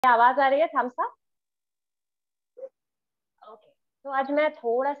आवाज आ रही है थम्स अप? ओके, तो आज मैं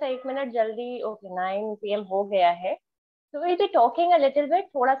थोड़ा सा 1 मिनट जल्दी, ओके 9 PM हो गया है. So we'll be talking a little bit,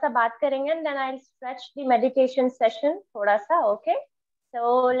 थोड़ा सा बात करेंगे and then I'll stretch the meditation session थोड़ा सा. Okay, so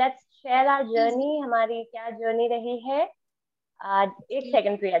let's share our journey. हमारी क्या journey रही है आज? एक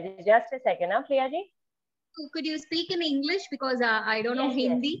second Priya ji, just a second. हाँ Priya ji, Could you speak in English because I don't know yes,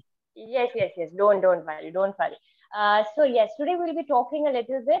 Hindi? yes. Don't worry. So yes, today we'll be talking a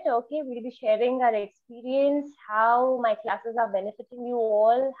little bit. Okay, we'll be sharing our experience, how my classes are benefiting you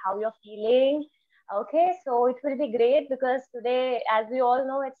all, how you're feeling. Okay, so it will be great because today, as we all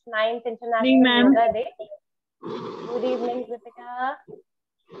know, it's 9th International Yoga Day. Good evening, Kritika.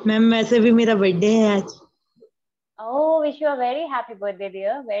 Ma'am वैसे भी मेरा birthday है आज. Oh, wish you a very happy birthday,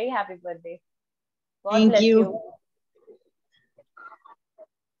 dear. Very happy birthday. God Thank bless you. you.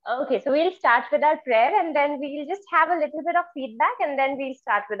 Okay, so we'll start with our prayer and then we'll just have a little bit of feedback and then we'll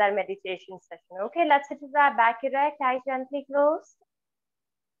start with our meditation session. Okay, let's sit with our back erect, eyes gently closed.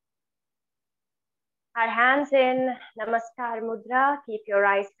 Our hands in Namaskar Mudra. Keep your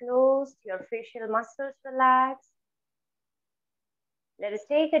eyes closed, your facial muscles relaxed. Let us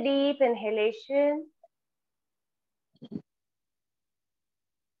take a deep inhalation.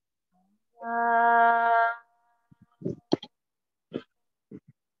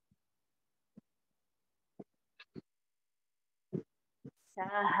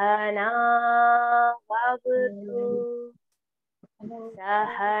 Sahana Vavatu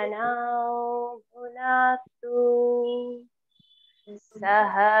Sahanao Bhunaktu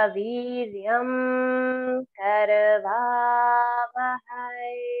Sahaviryam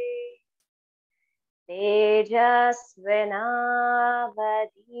Karavavahai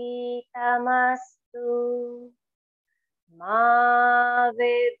Tejasvinavadhitamastu Ma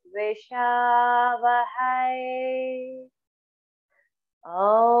Vidvishavahai.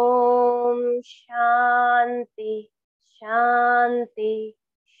 Om Shanti Shanti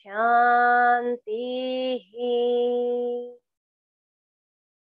Shanti.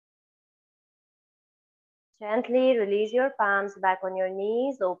 Gently release your palms back on your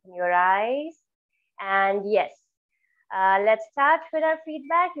knees, open your eyes, and yes, let's start with our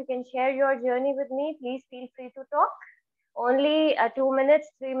feedback. You can share your journey with me. Please feel free to talk. Only 2 minutes,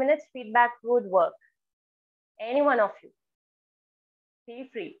 3 minutes feedback would work. Any one of you. Feel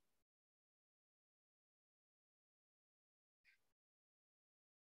free.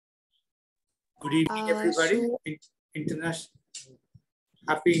 Good evening, everybody.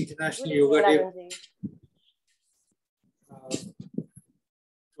 Happy International Good Yoga evening, Day. It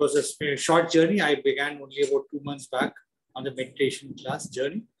was a short journey. I began only about 2 months back on the meditation class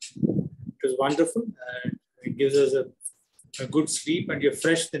journey. It was wonderful. It gives us a good sleep and you're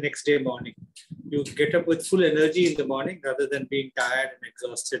fresh the next day morning. You get up with full energy in the morning rather than being tired and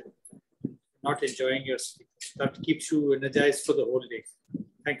exhausted, not enjoying your sleep. That keeps you energized for the whole day.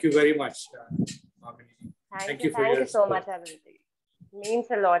 Thank you very much, Bhavini. Thank you so much, Arunji. Means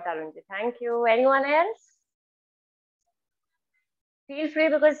a lot, Arunji. Thank you. Anyone else? Feel free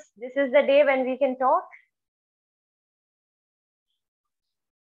because this is the day when we can talk.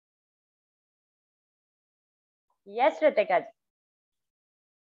 Yes, Ritika.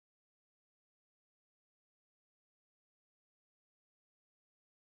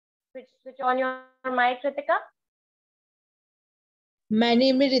 Switch on your mic, Ritika. My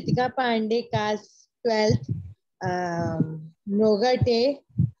name is Ritika Pandey, class 12th, Nogate.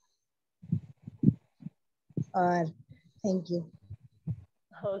 Thank you.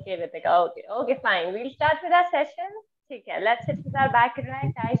 Okay, Ritika. Okay, fine. We'll start with our session. Okay, let's sit with our back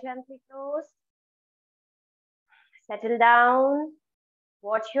erect, eyes gently closed. Settle down.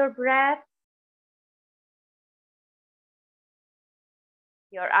 Watch your breath.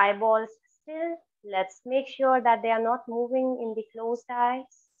 Your eyeballs still. Let's make sure that they are not moving in the closed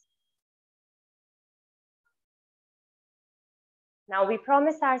eyes. Now we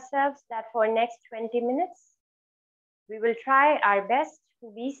promise ourselves that for next 20 minutes, we will try our best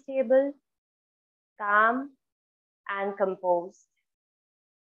to be stable, calm, and composed.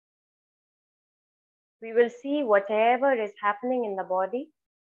 We will see whatever is happening in the body,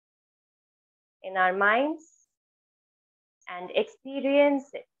 in our minds, and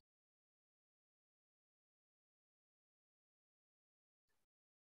experience it.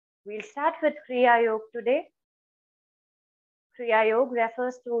 We'll start with Kriya Yoga today. Kriya Yoga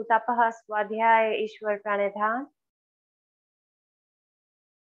refers to Tapaha Swadhyaya Ishwar Pranidhan.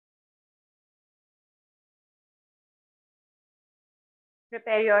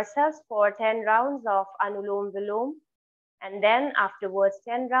 Prepare yourselves for 10 rounds of Anulom Vilom, and then afterwards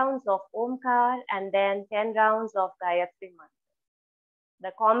 10 rounds of Omkar, and then 10 rounds of Gayatri Mantra.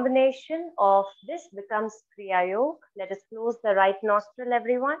 The combination of this becomes Kriya Yoga. Let us close the right nostril,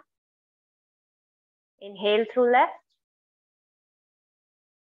 everyone. Inhale through left.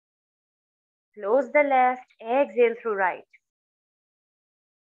 Close the left. Exhale through right.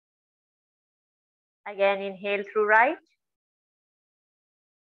 Again, inhale through right.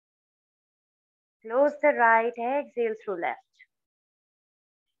 Close the right. Exhale through left.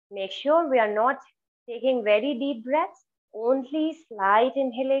 Make sure we are not taking very deep breaths. Only slight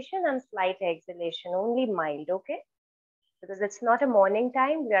inhalation and slight exhalation. Only mild, okay? Because it's not a morning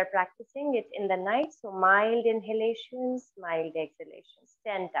time. We are practicing it in the night. So mild inhalations, mild exhalations.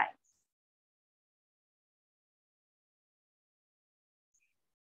 10 times.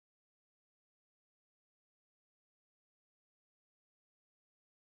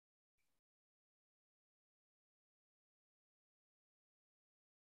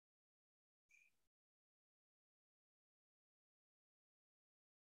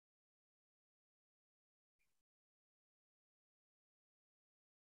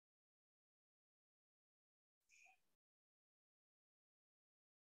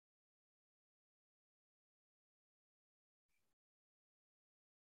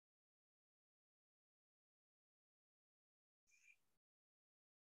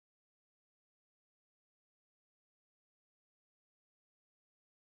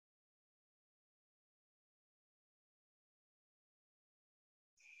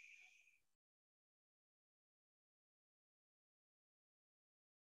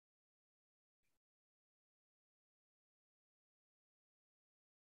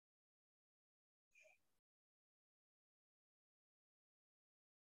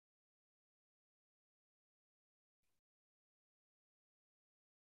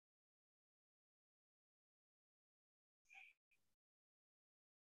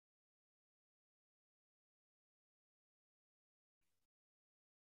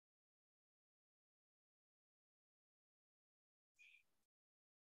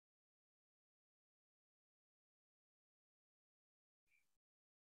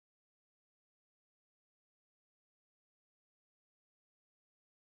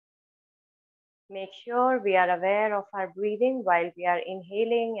 Make sure we are aware of our breathing while we are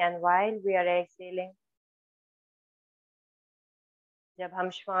inhaling and while we are exhaling. जब हम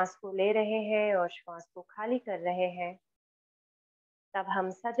श्वास को ले रहे हैं और श्वास को खाली कर रहे हैं, तब हम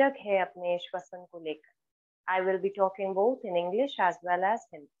सजग हैं अपने श्वसन को लेकर. I will be talking both in English as well as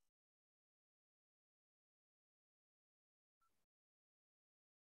Hindi.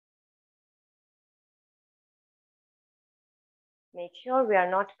 Make sure we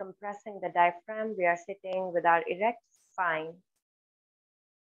are not compressing the diaphragm. We are sitting with our erect spine.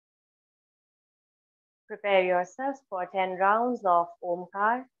 Prepare yourselves for 10 rounds of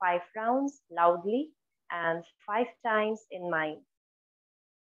Omkar, 5 rounds loudly and 5 times in mind.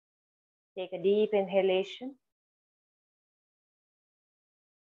 Take a deep inhalation.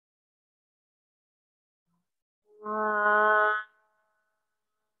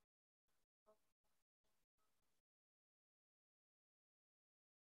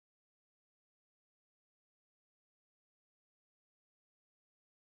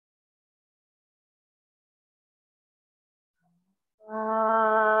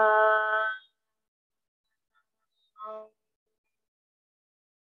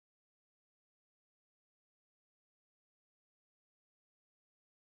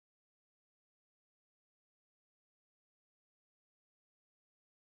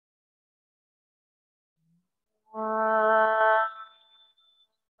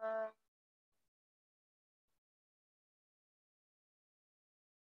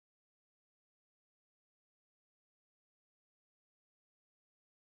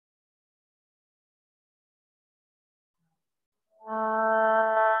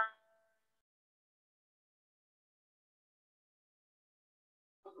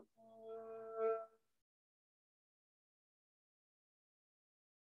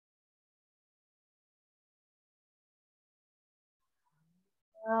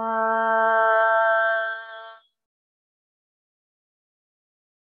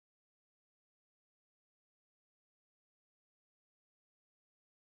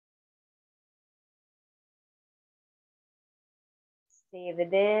 Stay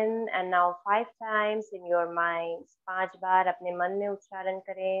within and now 5 times in your mind. 5 बार अपने मन में उच्चारण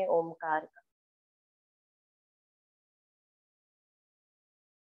करें ओमकार का.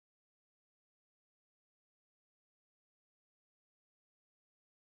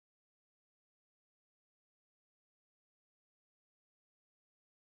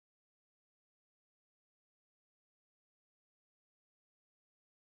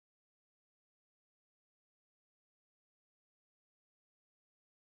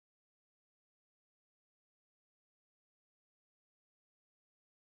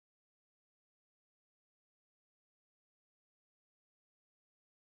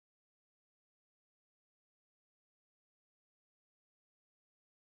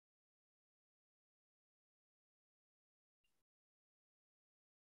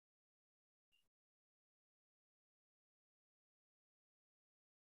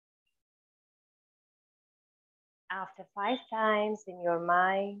 After 5 times in your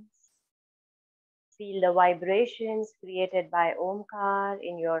minds, feel the vibrations created by Omkar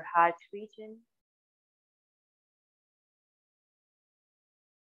in your heart region.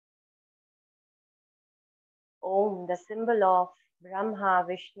 Om, the symbol of Brahma,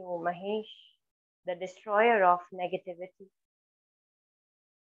 Vishnu, Mahesh, the destroyer of negativity.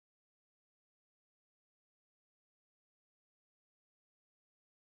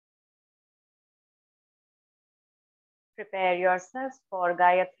 Prepare yourselves for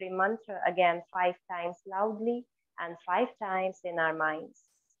Gayatri Mantra again 5 times loudly and 5 times in our minds.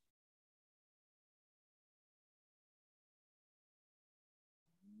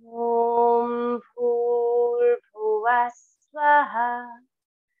 Om Bhurbhuvah Swaha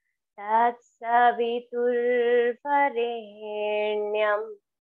Tatsaviturvarenyam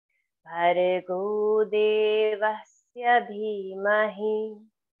Bhargo Devasya Dhimahi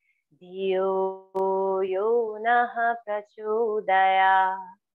Dhiyo Yo Nah Prachodaya.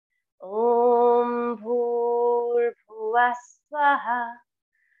 Om Bhurbhuvah Swaha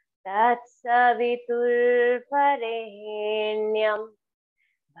Tatsaviturvarenyam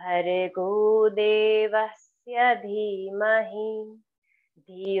Bhargo Devasya Dhimahi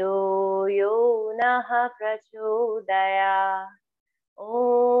Dhiyo Yo Nah Prachodaya.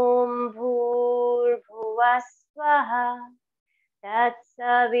 Om Bhurbhuvah Swaha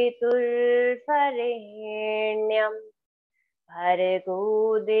Tatsaviturvarenyam Bhargo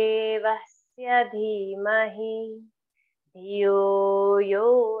Devasya Dhimahi Dhiyo Yo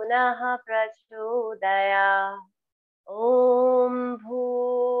Nah Prachodaya. Om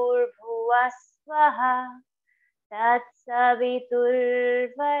Bhurbhuvah Swaha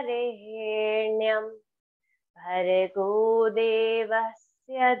Tatsaviturvarenyam Bhargo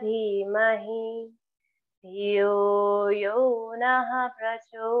Devasya Dhimahi Dhiyo Yo Nah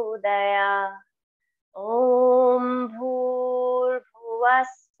Prachodaya. Om Bhurbhuvah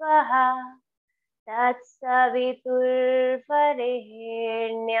Swaha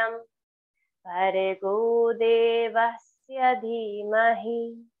Tatsaviturvarenyam Bhargo Devasya Dhimahi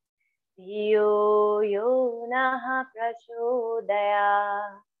Dhiyo Yo Nah Prachodaya.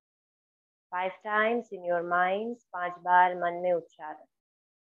 5 times in your minds, 5 बार मन में उच्चारण.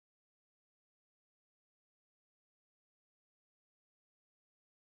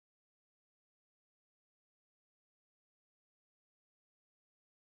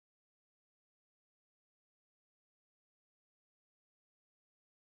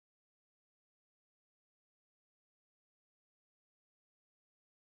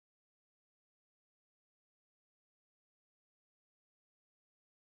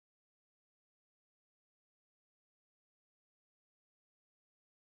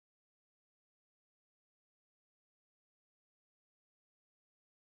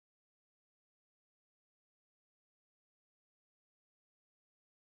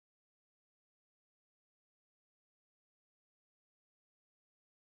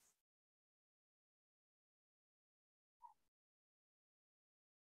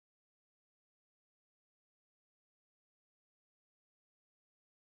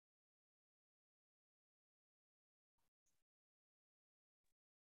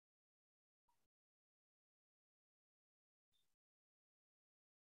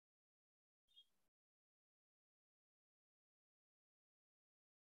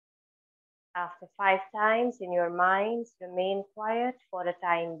 After 5 times in your minds, remain quiet for a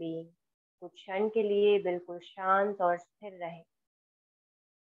time being. कुछ क्षण के लिए बिल्कुल शांत और स्थिर रहें.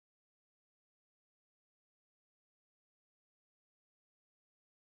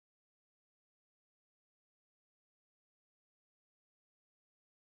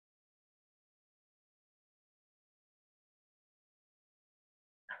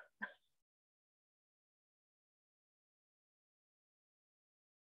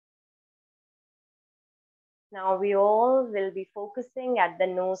 Now we all will be focusing at the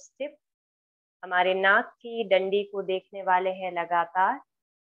nose tip. हमारे नाक की डंडी को देखने वाले हैं लगातार.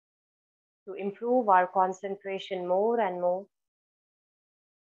 To improve our concentration more and more.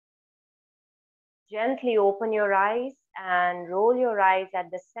 Gently open your eyes and roll your eyes at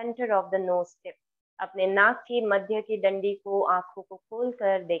the center of the nose tip. अपने नाक की मध्य की डंडी को आंखों को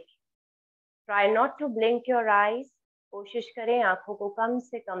खोलकर देखें. Try not to blink your eyes. कोशिश करें आंखों को कम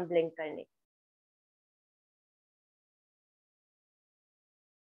से कम blink करने.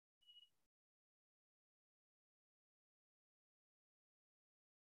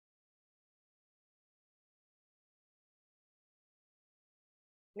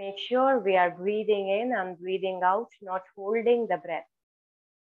 Make sure we are breathing in and breathing out, not holding the breath.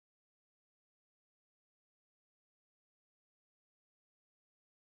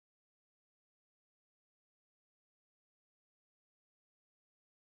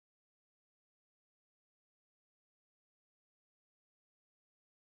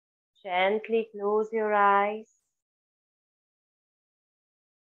 Gently close your eyes.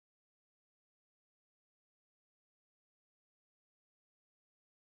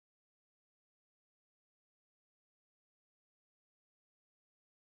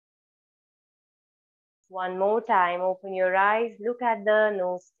 One more time, open your eyes, look at the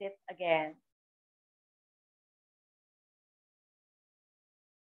nose tip again.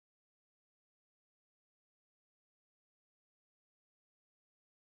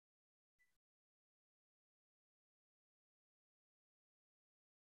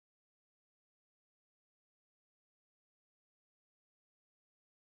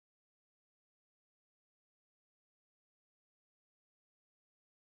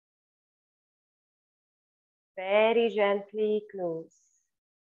 Very gently close.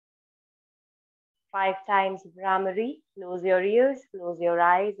 5 times Brahmari. Close your ears, close your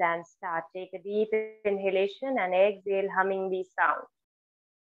eyes and start. Take a deep inhalation and exhale, humming these sounds.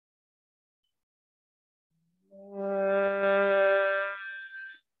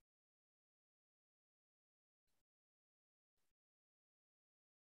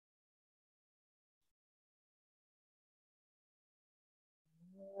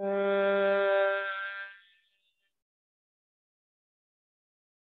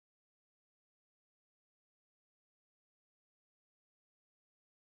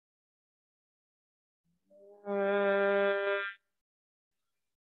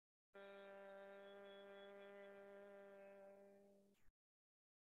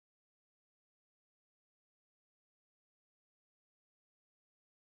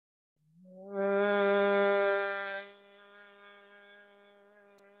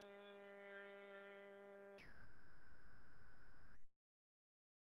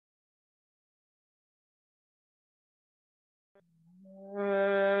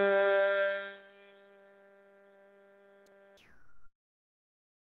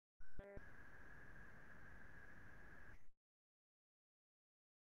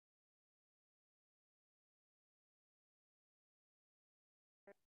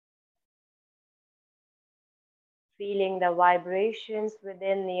 Feeling the vibrations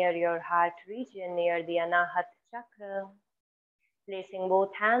within near your heart region, near the Anahat chakra. Placing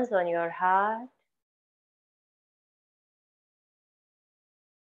both hands on your heart.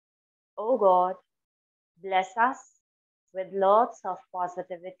 Oh God, bless us with lots of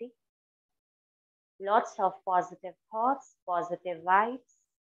positivity, lots of positive thoughts, positive vibes.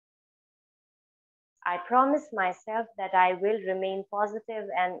 I promise myself that I will remain positive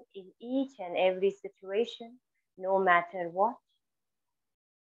and in each and every situation, no matter what.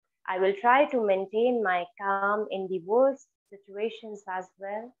 I will try to maintain my calm in the worst situations as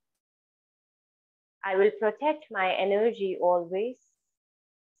well. I will protect my energy always.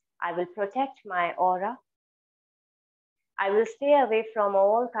 I will protect my aura. I will stay away from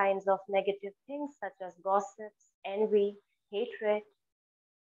all kinds of negative things such as gossips, envy, hatred.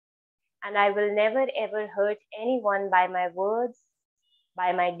 And I will never ever hurt anyone by my words,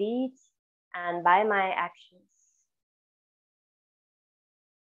 by my deeds, and by my actions.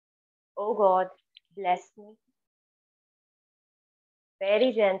 Oh God, bless me.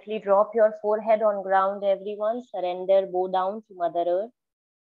 Very gently drop your forehead on ground, everyone. Surrender, bow down to Mother Earth.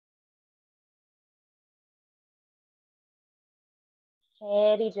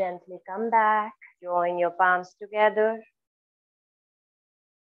 Very gently come back, join your palms together.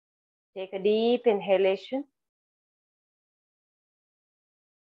 Take a deep inhalation.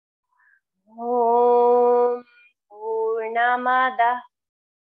 Om Purnamada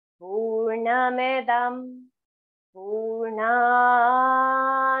Purnamidam Purnat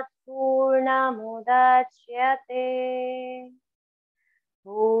Purnamudachyate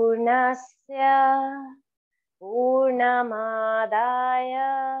Purnasya Purnamadaya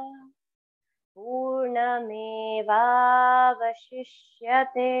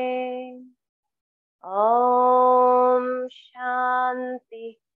Purnamevavashishyate. Om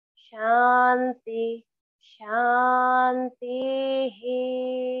Shanti Shanti Shanti.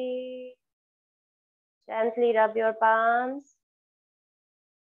 Gently rub your palms.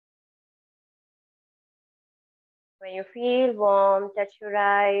 When you feel warm, touch your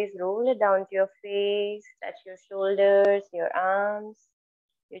eyes, roll it down to your face, touch your shoulders, your arms,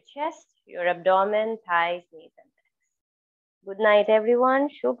 your chest, your abdomen, thighs, knees, and legs. Good night, everyone.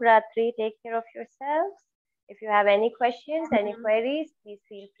 Shubh Ratri. Take care of yourselves. If you have any questions, any queries, please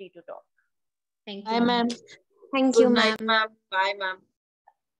feel free to talk. Thank Bye, you. ma'am. Thank Good you, night, ma'am. Bye, ma'am.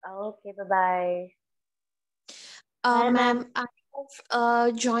 Okay, bye-bye. Ma'am, I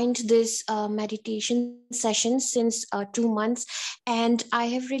have joined this meditation session since 2 months, and I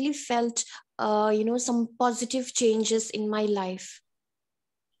have really felt, some positive changes in my life.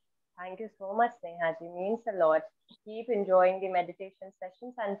 Thank you so much, Snehaji. Means a lot. Keep enjoying the meditation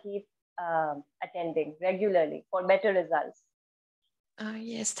sessions and keep attending regularly for better results.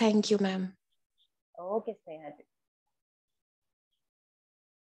 Yes, thank you, ma'am. Okay, Snehaji.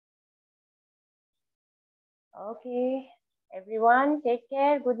 Okay, everyone, take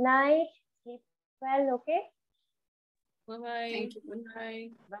care. Good night. Sleep well, okay? Bye-bye. Thank you. Good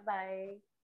night. Bye-bye.